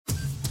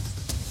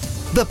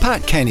The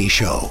Pat Kenny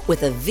Show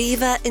with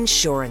Aviva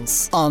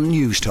Insurance on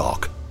News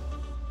Talk.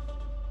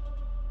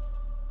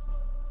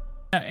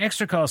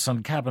 Extra costs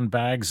on cabin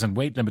bags and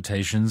weight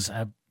limitations.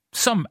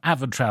 Some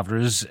avid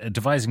travellers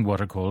devising what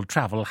are called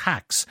travel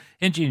hacks,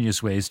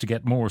 ingenious ways to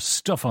get more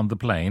stuff on the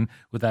plane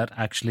without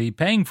actually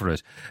paying for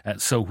it.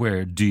 So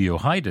where do you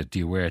hide it? Do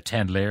you wear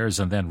 10 layers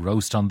and then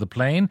roast on the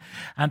plane?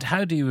 And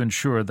how do you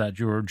ensure that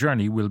your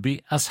journey will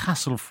be as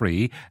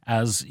hassle-free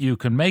as you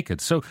can make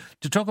it? So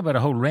to talk about a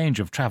whole range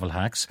of travel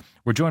hacks,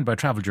 we're joined by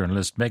travel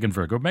journalist Megan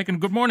Virgo. Megan,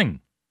 good morning.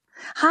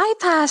 Hi,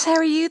 Pat. How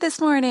are you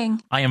this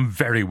morning? I am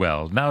very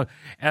well. Now,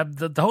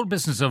 the whole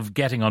business of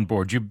getting on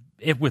board,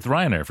 if with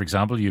Ryanair, for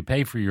example, you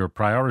pay for your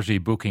priority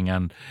booking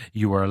and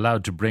you are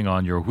allowed to bring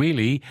on your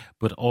wheelie,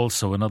 but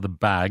also another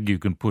bag you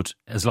can put,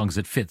 as long as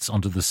it fits,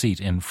 onto the seat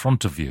in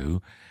front of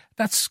you.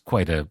 That's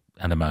quite an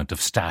amount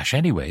of stash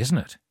anyway, isn't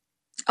it?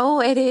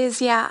 Oh, it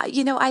is, yeah.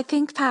 You know, I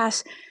think,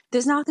 Pat,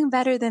 there's nothing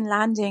better than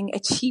landing a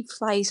cheap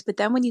flight, but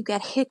then when you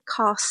get hit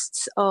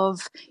costs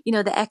of,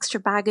 the extra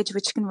baggage,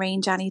 which can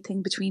range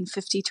anything between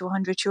 50 to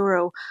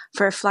 €100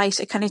 for a flight,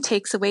 it kind of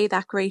takes away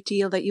that great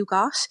deal that you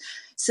got.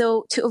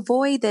 So to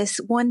avoid this,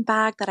 one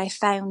bag that I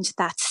found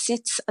that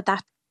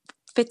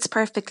fits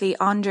perfectly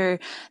under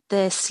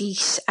the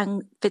seat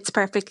and fits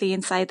perfectly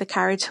inside the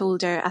carriage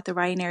holder at the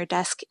Ryanair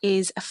desk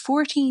is a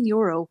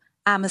 €14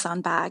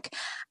 Amazon bag.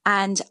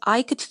 And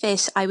I could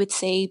fit, I would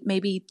say,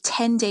 maybe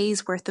 10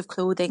 days worth of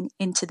clothing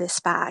into this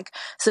bag.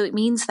 So it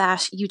means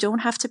that you don't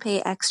have to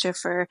pay extra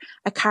for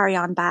a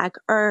carry-on bag.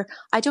 Or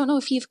I don't know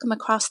if you've come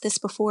across this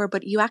before,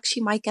 but you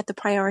actually might get the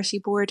priority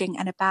boarding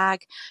and a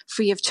bag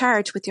free of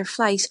charge with your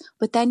flight.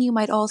 But then you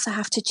might also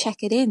have to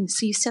check it in.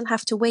 So you still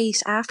have to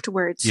wait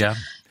afterwards. Yeah.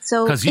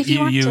 So because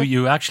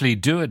you actually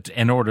do it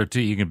in order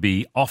to, you can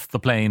be off the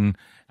plane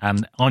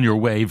and on your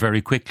way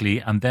very quickly,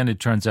 and then it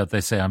turns out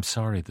they say, I'm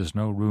sorry, there's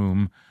no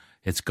room.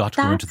 It's got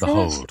to go into the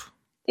hold.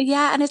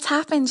 Yeah, and it's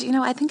happened,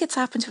 I think it's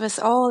happened to us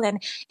all,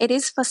 and it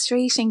is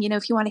frustrating,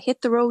 if you want to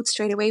hit the road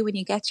straight away when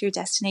you get to your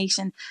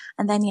destination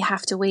and then you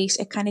have to wait,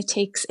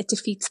 it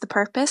defeats the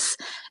purpose.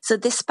 So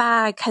this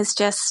bag has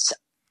just,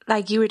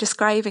 like you were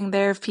describing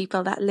there, of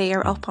people that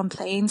layer up on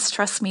planes.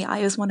 Trust me, I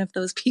was one of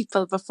those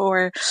people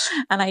before,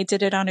 and I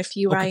did it on a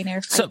few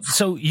Ryanair flights.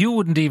 So you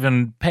wouldn't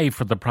even pay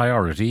for the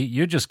priority.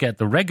 You just get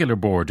the regular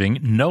boarding,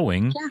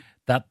 knowing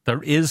that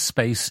there is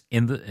space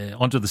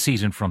under the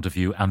seat in front of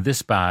you, and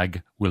this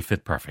bag will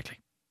fit perfectly.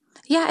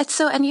 Yeah, it's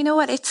so, and you know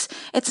what?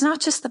 It's not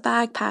just the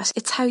bag, Pat.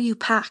 It's how you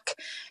pack.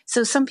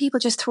 So some people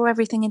just throw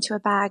everything into a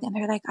bag and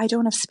they're like, I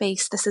don't have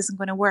space. This isn't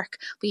going to work.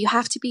 But you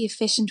have to be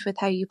efficient with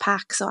how you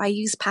pack. So I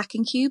use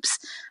packing cubes,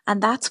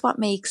 and that's what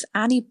makes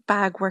any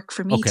bag work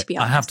for me, to be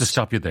honest. I have to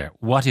stop you there.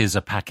 What is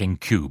a packing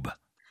cube?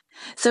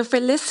 So for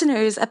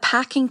listeners, a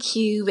packing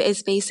cube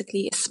is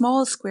basically a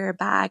small square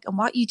bag. And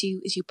what you do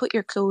is you put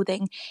your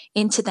clothing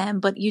into them,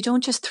 but you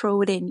don't just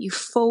throw it in. You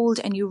fold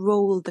and you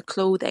roll the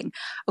clothing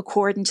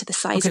according to the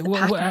size of the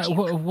packing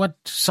cube. What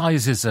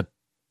size is a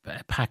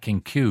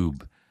packing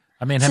cube?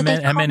 I mean,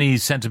 how many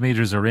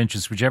centimetres or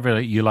inches, whichever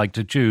you like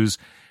to choose,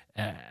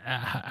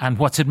 and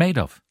what's it made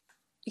of?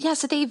 Yeah,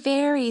 so they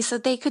vary. So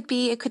it could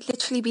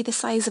literally be the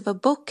size of a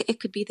book. It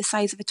could be the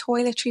size of a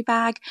toiletry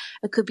bag.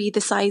 It could be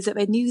the size of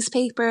a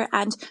newspaper.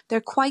 And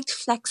they're quite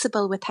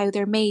flexible with how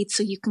they're made,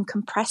 so you can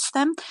compress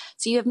them.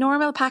 So you have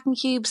normal packing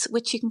cubes,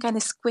 which you can kind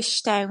of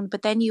squish down,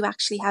 but then you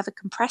actually have a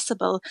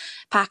compressible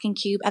packing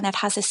cube, and it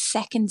has a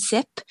second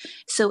zip.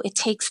 So it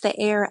takes the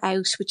air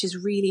out, which is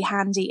really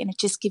handy, and it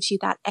just gives you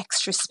that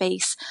extra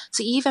space.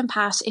 So even,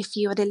 Pat, if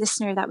you had a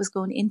listener that was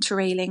going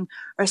interrailing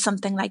or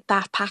something like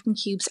that, packing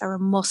cubes are a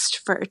must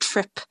for a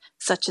trip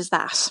such as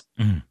that.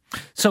 Mm.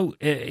 So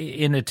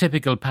in a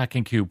typical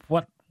packing cube,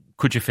 what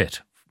could you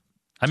fit?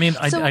 I mean,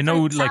 I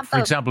know, for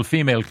example,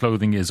 female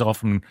clothing is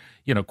often,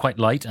 quite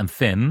light and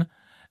thin,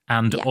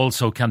 and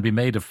also can be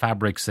made of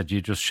fabrics that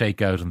you just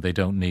shake out and they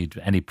don't need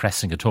any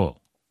pressing at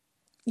all.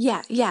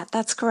 Yeah,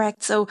 that's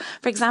correct. So,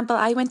 for example,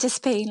 I went to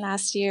Spain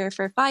last year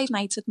for 5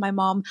 nights with my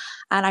mom,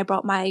 and I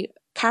brought my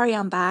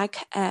carry-on bag,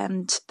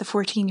 and the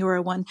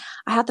 €14 one.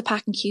 I had the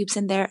packing cubes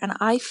in there, and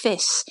I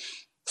fit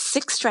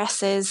 6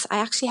 dresses. I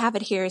actually have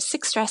it here.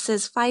 6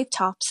 dresses, 5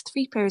 tops,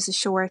 3 pairs of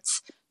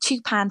shorts, 2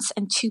 pants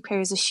and 2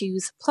 pairs of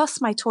shoes, plus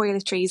my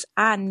toiletries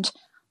and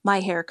my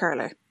hair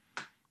curler.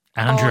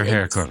 And your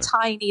hair curler.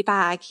 Tiny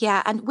bag,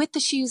 yeah. And with the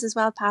shoes as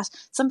well, Pat,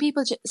 some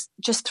people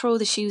just throw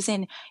the shoes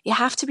in. You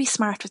have to be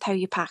smart with how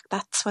you pack.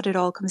 That's what it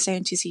all comes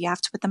down to. So you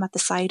have to put them at the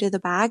side of the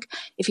bag.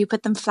 If you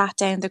put them flat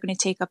down, they're going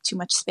to take up too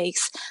much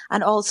space.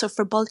 And also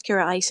for bulkier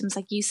items,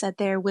 like you said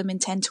there, women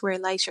tend to wear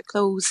lighter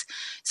clothes.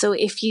 So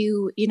if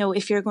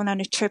if you're going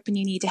on a trip and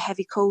you need a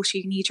heavy coat or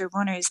you need your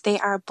runners, they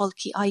are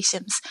bulky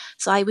items.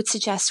 So I would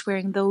suggest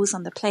wearing those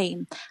on the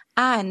plane.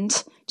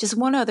 And just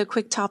one other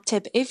quick top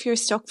tip, if you're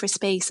stuck for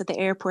space at the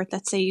airport,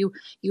 let's say you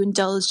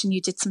indulged and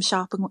you did some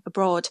shopping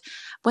abroad,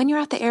 when you're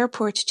at the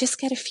airport, just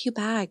get a few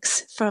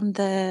bags from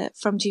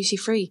duty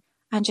free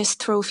and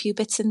just throw a few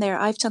bits in there.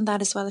 I've done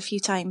that as well a few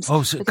times.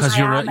 Oh, because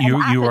you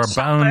are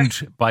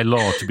bound by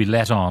law to be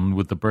let on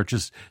with the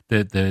purchase,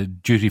 the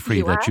duty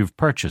free that you've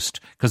purchased.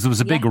 Because there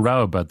was a big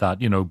row about that,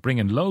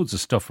 bringing loads of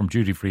stuff from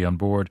duty free on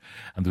board,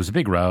 and there was a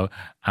big row,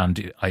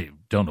 and I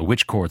don't know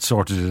which court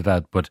sorted it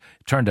out, but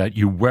it turned out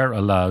you were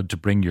allowed to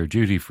bring your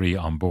duty free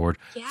on board.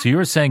 Yeah. So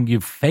you're saying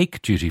you've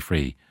fake duty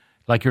free,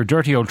 like your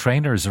dirty old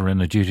trainers are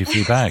in a duty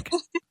free bag.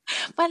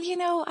 Well,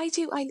 I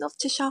do. I love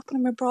to shop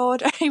when I'm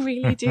abroad. I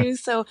really do.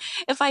 So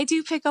if I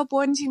do pick up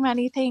one too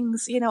many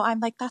things, I'm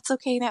like, that's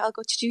okay now. I'll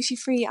go to duty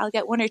free. I'll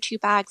get 1 or 2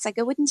 bags. Like,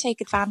 I wouldn't take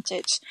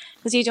advantage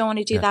because you don't want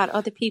to do that.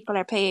 Other people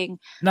are paying.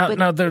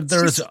 Now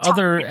there's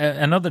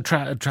another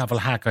travel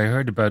hack I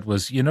heard about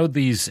was,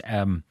 these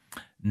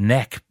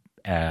neck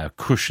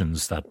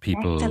cushions that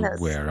people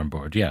wear on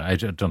board. Yeah, I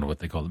don't know what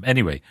they call them.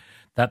 Anyway,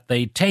 that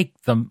they take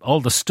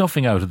all the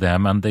stuffing out of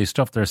them and they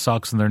stuff their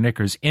socks and their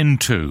knickers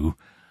into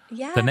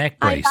the neck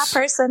brace. I'm that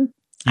person.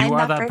 You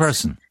are that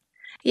person.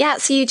 Yeah,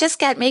 so you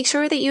just make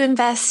sure that you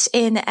invest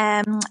in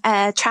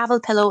a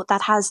travel pillow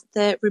that has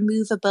the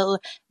removable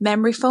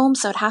memory foam.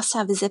 So it has to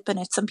have a zip in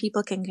it. Some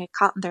people can get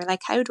caught and they're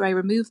like, how do I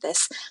remove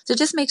this? So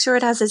just make sure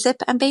it has a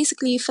zip, and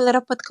basically you fill it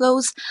up with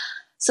clothes.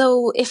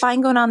 So if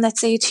I'm going on, let's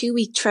say, a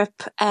 2-week trip,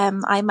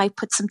 I might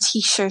put some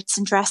t-shirts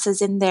and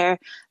dresses in there,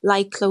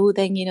 light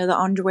clothing, the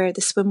underwear,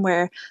 the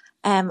swimwear.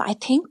 I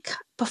think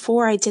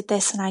before I did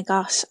this, and I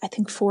got,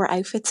 4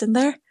 outfits in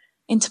there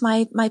into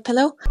my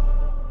pillow.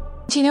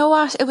 Do you know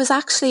what?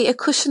 It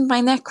cushioned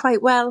my neck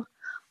quite well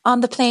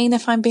on the plane,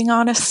 if I'm being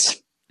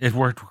honest. It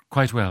worked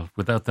quite well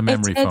without the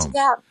memory foam.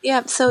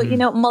 Yeah. So,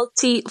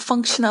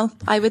 multifunctional,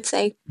 I would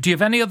say. Do you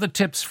have any other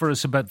tips for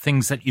us about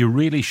things that you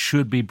really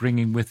should be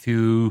bringing with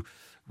you,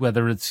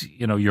 whether it's,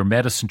 your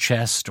medicine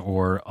chest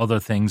or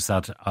other things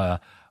that are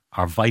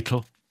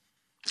vital?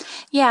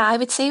 Yeah, I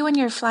would say when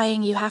you're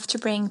flying, you have to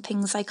bring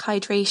things like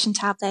hydration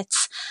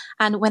tablets.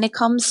 And when it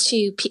comes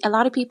to, a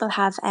lot of people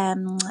have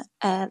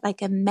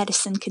like a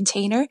medicine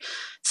container.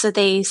 So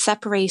they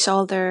separate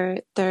all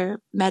their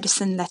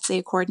medicine, let's say,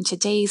 according to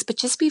days. But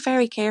just be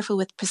very careful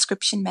with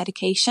prescription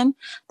medication,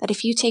 that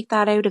if you take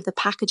that out of the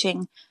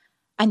packaging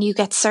and you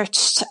get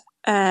searched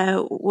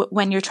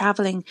when you're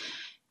traveling,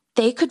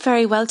 they could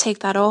very well take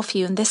that off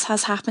you. And this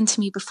has happened to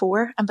me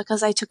before. And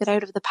because I took it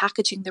out of the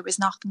packaging, there was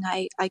nothing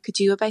I could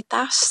do about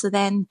that. So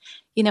then,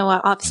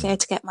 obviously I had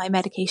to get my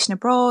medication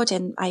abroad,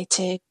 and I had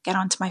to get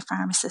onto my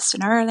pharmacist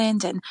in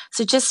Ireland. And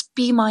so just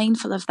be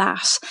mindful of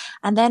that.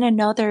 And then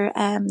another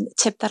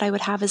tip that I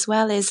would have as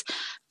well is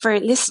for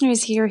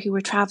listeners here who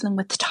are traveling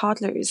with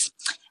toddlers.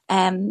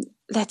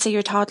 Let's say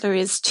your toddler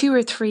is 2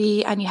 or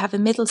 3 and you have a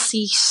middle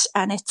seat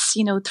and it's,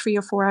 3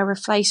 or 4 hour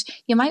flight,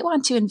 you might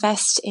want to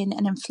invest in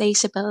an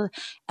inflatable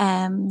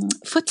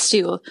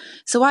footstool.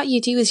 So what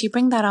you do is you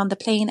bring that on the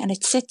plane and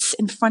it sits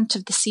in front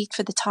of the seat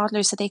for the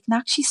toddler so they can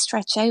actually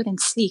stretch out and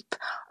sleep.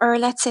 Or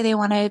let's say they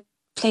want to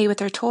play with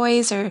their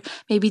toys or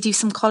maybe do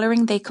some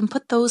colouring, they can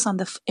put those on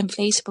the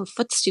inflatable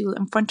footstool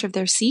in front of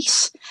their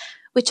seat,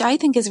 which I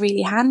think is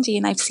really handy.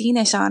 And I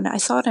saw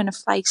it on a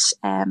flight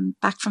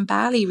back from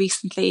Bali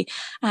recently.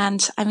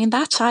 And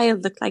that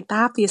child looked like the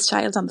happiest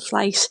child on the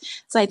flight.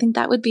 So I think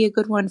that would be a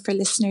good one for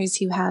listeners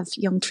who have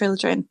young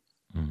children.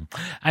 Mm.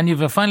 And you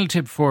have a final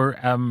tip for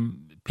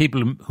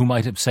people who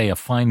might have, say, a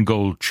fine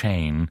gold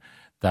chain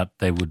that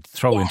they would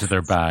throw into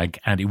their bag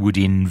and it would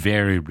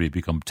invariably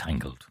become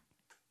tangled.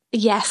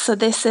 Yes, so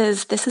this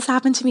has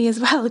happened to me as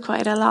well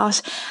quite a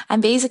lot.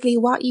 And basically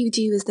what you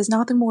do is there's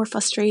nothing more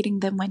frustrating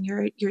than when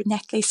your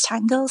necklace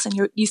tangles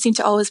and you seem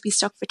to always be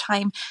stuck for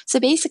time. So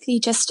basically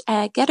just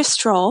get a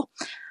straw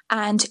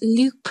and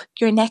loop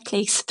your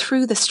necklace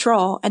through the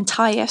straw and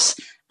tie it.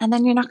 And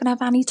then you're not going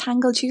to have any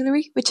tangled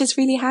jewellery, which is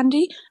really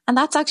handy. And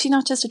that's actually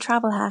not just a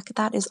travel hack,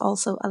 that is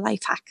also a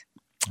life hack.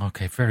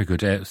 Okay, very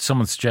good.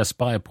 Someone suggests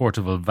buy a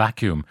portable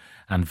vacuum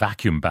and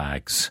vacuum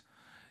bags.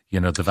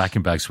 The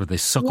vacuum bags where they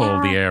suck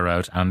all the air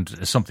out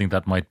and something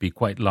that might be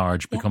quite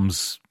large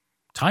becomes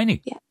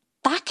tiny. Yeah.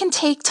 That can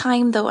take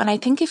time though. And I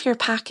think if you're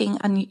packing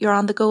and you're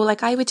on the go,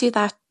 like I would do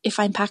that if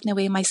I'm packing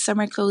away my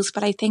summer clothes.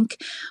 But I think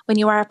when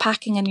you are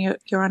packing and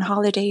you're on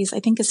holidays, I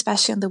think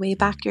especially on the way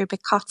back, you're a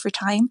bit caught for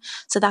time.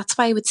 So that's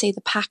why I would say the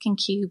packing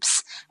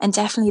cubes and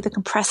definitely the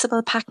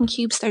compressible packing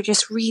cubes, they're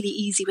just really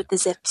easy with the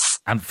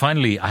zips. And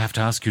finally, I have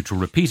to ask you to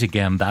repeat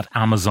again that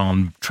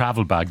Amazon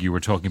travel bag you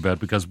were talking about,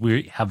 because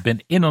we have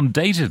been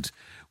inundated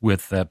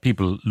with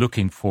people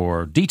looking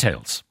for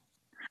details.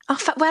 Oh,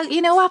 well,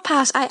 you know what,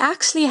 Pat? I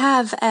actually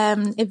have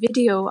a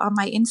video on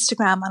my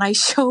Instagram and I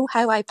show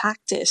how I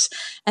packed it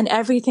and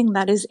everything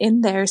that is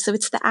in there. So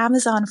it's the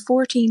Amazon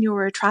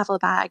 €14 travel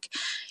bag.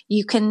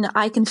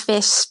 I can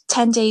fit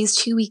 10 days,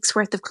 2 weeks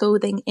worth of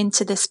clothing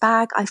into this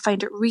bag. I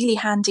find it really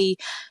handy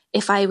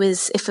if I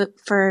was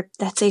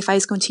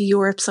going to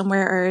Europe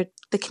somewhere or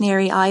the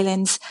Canary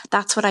Islands.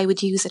 That's what I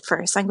would use it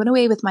for. So I'm going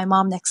away with my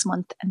mom next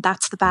month, and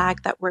that's the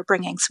bag that we're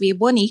bringing. So we have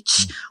one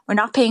each. We're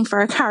not paying for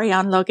our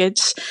carry-on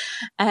luggage.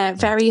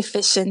 Very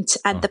efficient.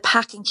 And the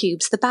packing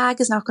cubes. The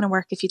bag is not going to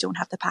work if you don't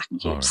have the packing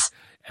cubes.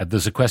 Right.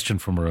 There's a question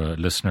from a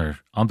listener.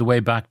 On the way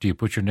back, do you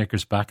put your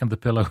knickers back in the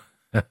pillow?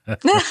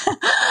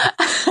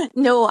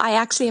 No, I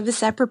actually have a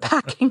separate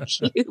packing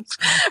cube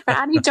for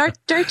any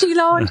dirty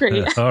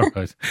laundry. All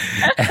right.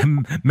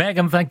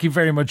 Megan, thank you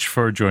very much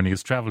for joining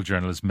us. Travel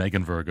journalist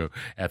Megan Virgo.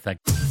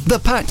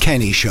 The Pat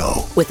Kenny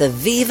Show. With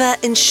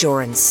Aviva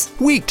Insurance.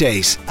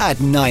 Weekdays at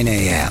 9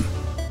 a.m.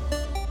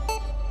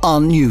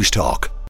 on News Talk.